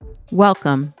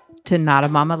Welcome to Not a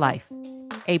Mama Life,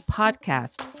 a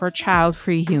podcast for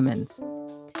child-free humans,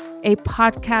 a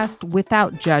podcast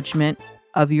without judgment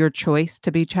of your choice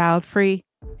to be child-free,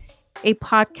 a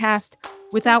podcast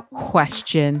without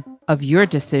question of your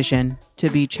decision to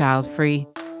be child-free.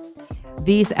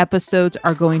 These episodes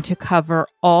are going to cover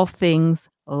all things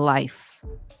life.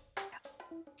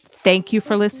 Thank you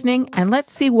for listening, and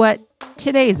let's see what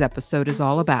today's episode is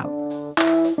all about.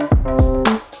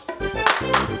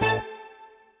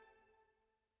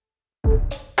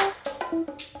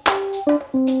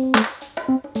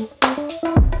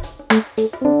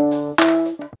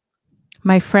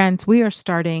 My friends, we are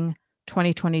starting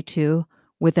 2022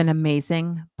 with an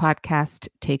amazing podcast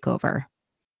takeover.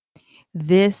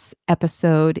 This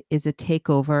episode is a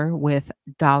takeover with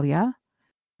Dalia,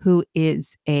 who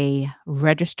is a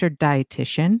registered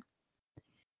dietitian.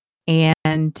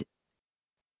 And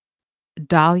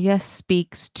Dalia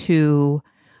speaks to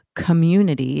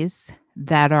communities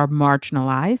that are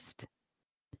marginalized.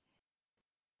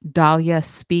 Dalia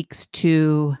speaks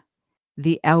to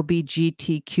the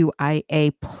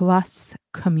LGBTQIA plus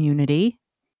community.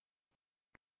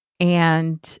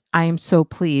 And I am so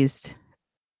pleased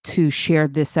to share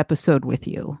this episode with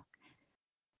you.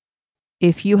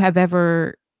 If you have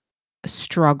ever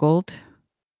struggled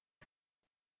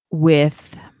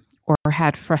with or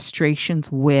had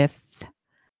frustrations with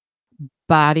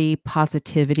body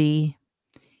positivity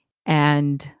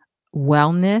and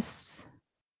wellness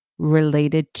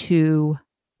related to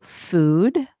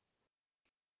food,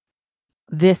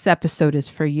 this episode is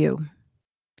for you.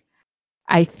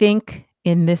 I think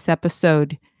in this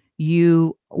episode,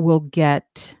 you will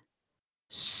get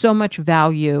so much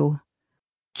value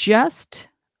just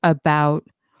about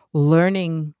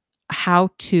learning how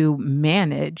to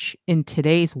manage in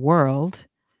today's world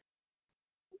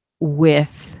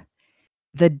with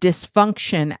the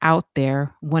dysfunction out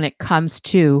there when it comes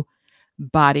to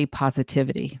body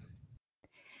positivity.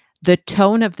 The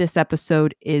tone of this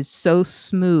episode is so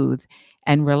smooth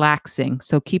and relaxing,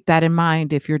 so keep that in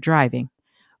mind if you're driving.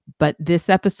 But this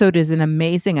episode is an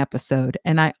amazing episode,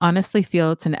 and I honestly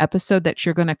feel it's an episode that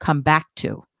you're going to come back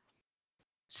to.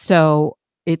 So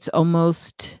it's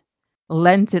almost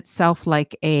lends itself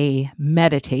like a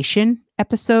meditation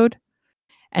episode.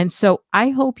 And so I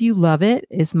hope you love it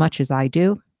as much as I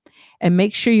do. And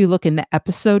make sure you look in the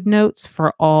episode notes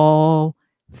for all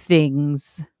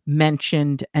things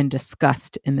mentioned and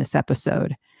discussed in this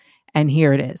episode. And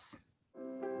here it is.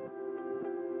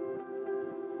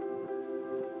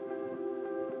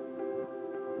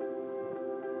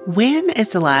 When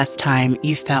is the last time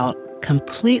you felt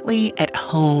completely at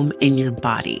home in your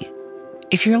body?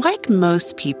 If you're like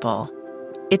most people,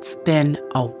 it's been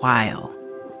a while.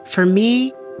 For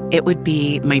me, it would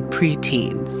be my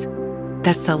preteens.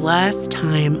 That's the last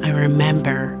time I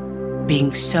remember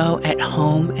being so at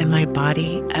home in my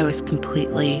body, I was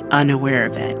completely unaware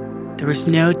of it. There was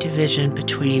no division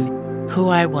between who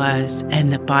I was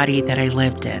and the body that I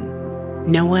lived in.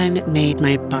 No one made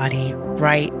my body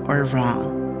right or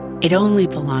wrong. It only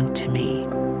belonged to me,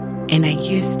 and I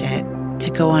used it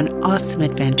to go on awesome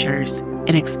adventures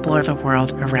and explore the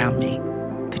world around me.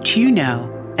 But you know,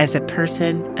 as a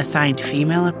person assigned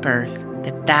female at birth,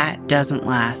 that doesn't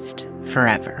last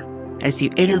forever. As you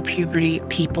enter puberty,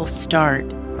 people start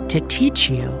to teach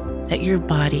you that your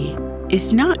body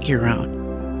is not your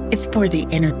own. It's for the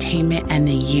entertainment and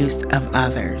the use of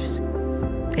others.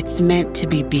 It's meant to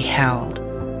be beheld.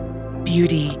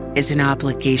 Beauty is an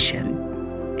obligation.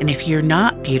 And if you're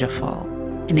not beautiful,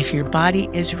 and if your body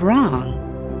is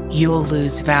wrong, you'll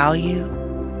lose value,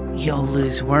 you'll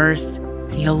lose worth,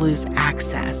 and you'll lose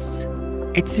access.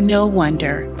 It's no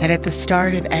wonder that at the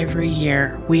start of every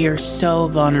year, we are so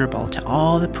vulnerable to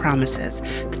all the promises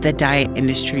that the diet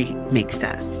industry makes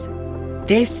us.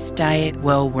 This diet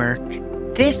will work.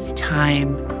 This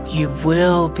time, you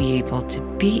will be able to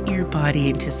beat your body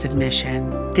into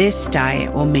submission. This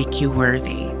diet will make you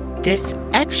worthy. This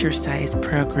exercise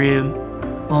program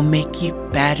will make you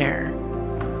better.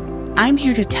 I'm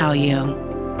here to tell you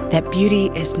that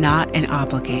beauty is not an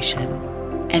obligation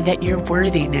and that your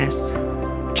worthiness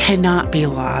cannot be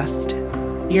lost.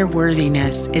 Your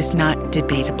worthiness is not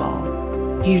debatable.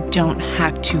 You don't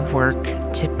have to work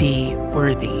to be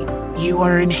worthy. You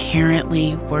are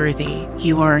inherently worthy.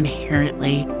 You are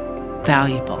inherently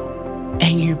valuable.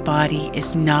 And your body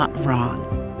is not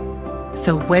wrong.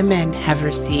 So women have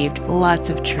received lots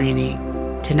of training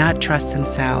to not trust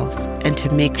themselves and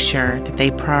to make sure that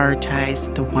they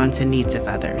prioritize the wants and needs of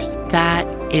others. That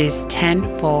is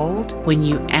tenfold when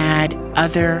you add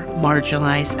other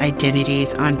marginalized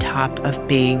identities on top of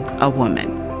being a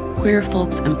woman. Queer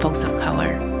folks and folks of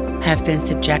color have been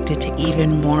subjected to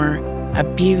even more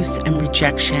abuse and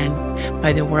rejection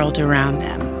by the world around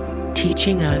them,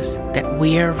 teaching us that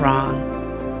we are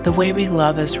wrong, the way we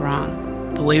love is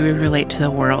wrong, the way we relate to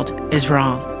the world is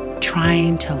wrong.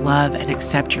 Trying to love and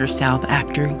accept yourself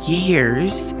after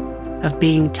years of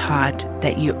being taught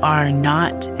that you are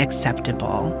not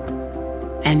acceptable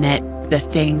and that the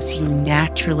things you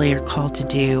naturally are called to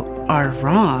do are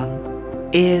wrong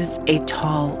is a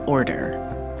tall order.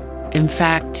 In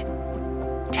fact,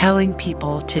 telling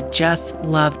people to just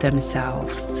love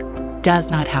themselves does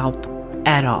not help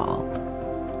at all.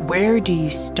 Where do you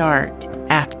start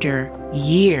after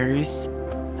years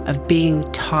of being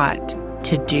taught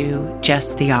to do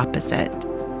just the opposite?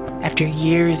 After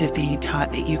years of being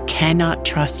taught that you cannot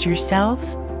trust yourself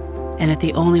and that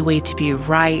the only way to be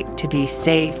right, to be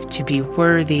safe, to be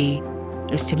worthy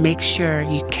is to make sure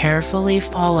you carefully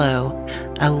follow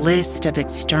a list of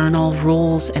external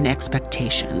rules and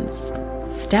expectations.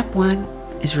 Step 1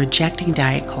 is rejecting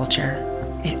diet culture.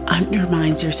 It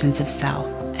undermines your sense of self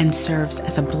and serves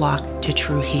as a block to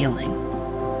true healing.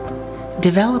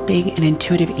 Developing an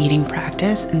intuitive eating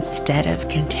practice instead of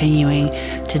continuing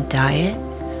to diet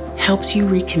helps you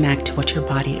reconnect to what your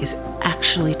body is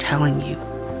actually telling you,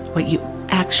 what you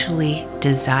actually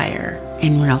desire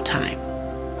in real time.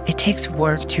 It takes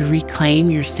work to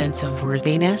reclaim your sense of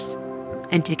worthiness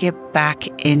and to get back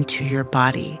into your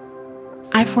body.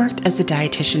 I've worked as a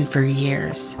dietitian for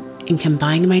years and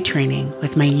combined my training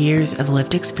with my years of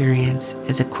lived experience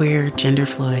as a queer,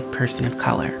 gender-fluid person of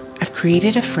color. I've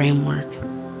created a framework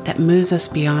that moves us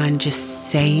beyond just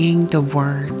saying the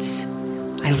words,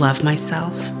 I love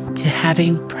myself, to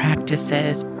having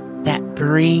practices that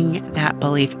bring that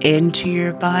belief into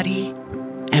your body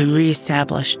and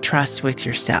reestablish trust with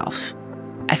yourself.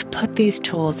 I've put these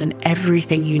tools in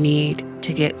everything you need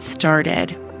to get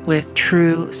started with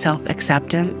true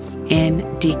self-acceptance in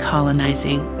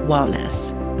Decolonizing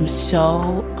Wellness. I'm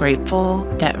so grateful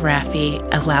that Rafi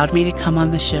allowed me to come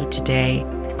on the show today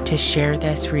to share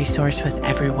this resource with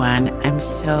everyone. I'm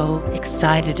so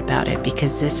excited about it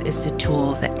because this is the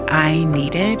tool that I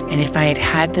needed. And if I had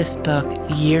had this book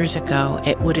years ago,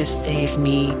 it would have saved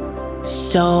me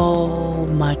so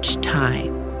much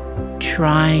time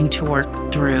trying to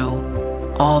work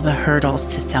through all the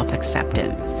hurdles to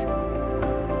self-acceptance.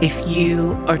 If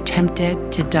you are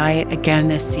tempted to diet again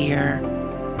this year,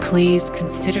 please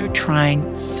consider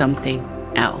trying something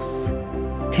else.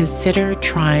 Consider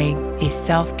trying a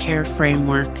self-care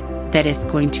framework that is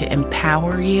going to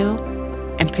empower you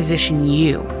and position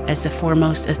you as the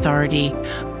foremost authority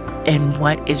in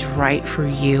what is right for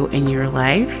you in your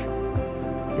life,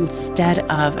 instead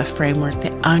of a framework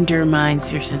that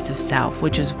undermines your sense of self,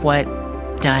 which is what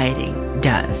dieting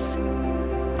does.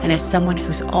 And as someone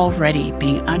who's already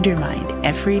being undermined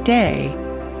every day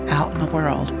out in the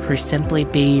world for simply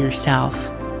being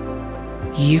yourself,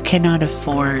 you cannot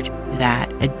afford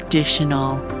that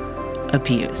additional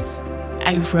abuse.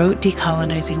 I wrote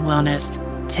Decolonizing Wellness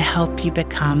to help you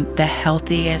become the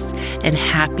healthiest and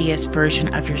happiest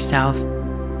version of yourself.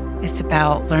 It's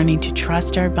about learning to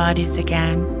trust our bodies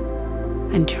again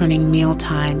and turning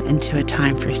mealtime into a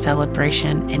time for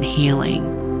celebration and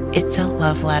healing. It's a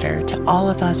love letter to all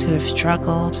of us who have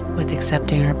struggled with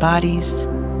accepting our bodies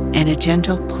and a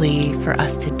gentle plea for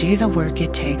us to do the work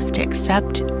it takes to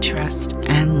accept, trust,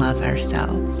 and love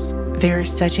ourselves. There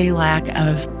is such a lack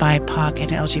of BIPOC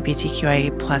and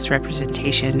LGBTQIA+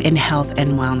 representation in health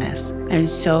and wellness, and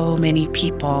so many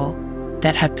people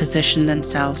that have positioned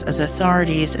themselves as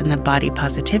authorities in the body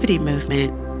positivity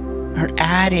movement are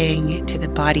adding to the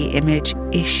body image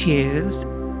issues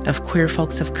of queer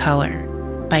folks of color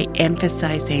by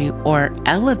emphasizing or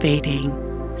elevating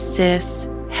cis,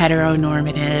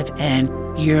 heteronormative, and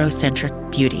Eurocentric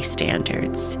beauty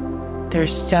standards.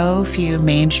 There's so few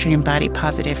mainstream body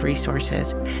positive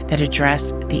resources that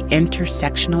address the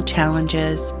intersectional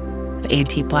challenges of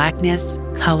anti-Blackness,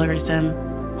 colorism,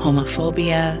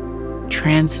 homophobia,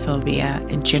 transphobia,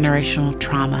 and generational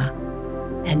trauma.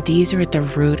 And these are at the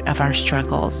root of our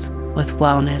struggles with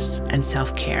wellness and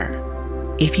self-care.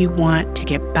 If you want to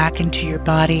get back into your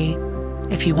body,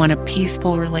 if you want a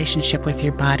peaceful relationship with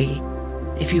your body,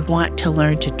 if you want to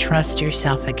learn to trust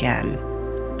yourself again,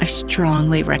 I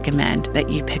strongly recommend that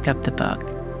you pick up the book.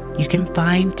 You can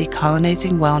find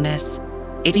Decolonizing Wellness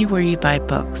anywhere you buy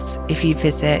books. If you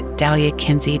visit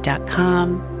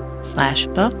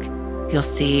daliakinsey.com/book, you'll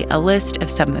see a list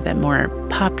of some of the more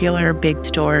popular big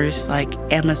stores like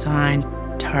Amazon,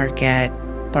 Target,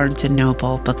 Barnes &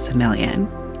 Noble, Books A Million.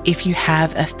 If you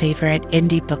have a favorite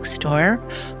indie bookstore,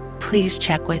 please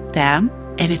check with them.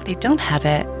 And if they don't have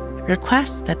it,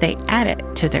 request that they add it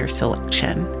to their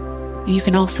selection. You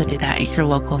can also do that at your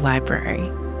local library.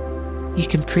 You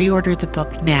can pre-order the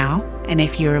book now, and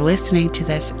if you're listening to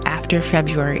this after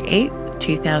February 8th,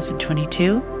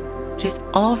 2022, it is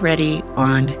already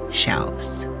on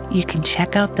shelves. You can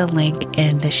check out the link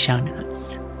in the show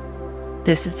notes.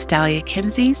 This is Dalia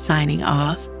Kinsey signing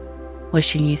off,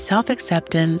 wishing you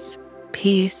self-acceptance,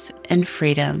 peace, and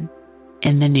freedom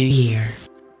in the new year.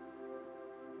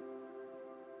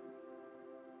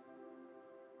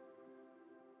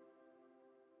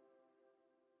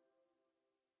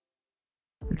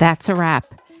 That's a wrap.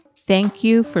 Thank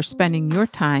you for spending your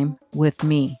time with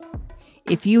me.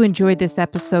 If you enjoyed this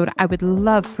episode, I would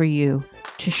love for you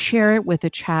to share it with a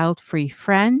child-free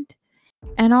friend.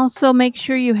 And also make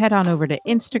sure you head on over to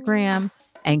Instagram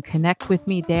and connect with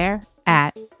me there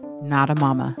at Not a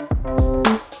Mama.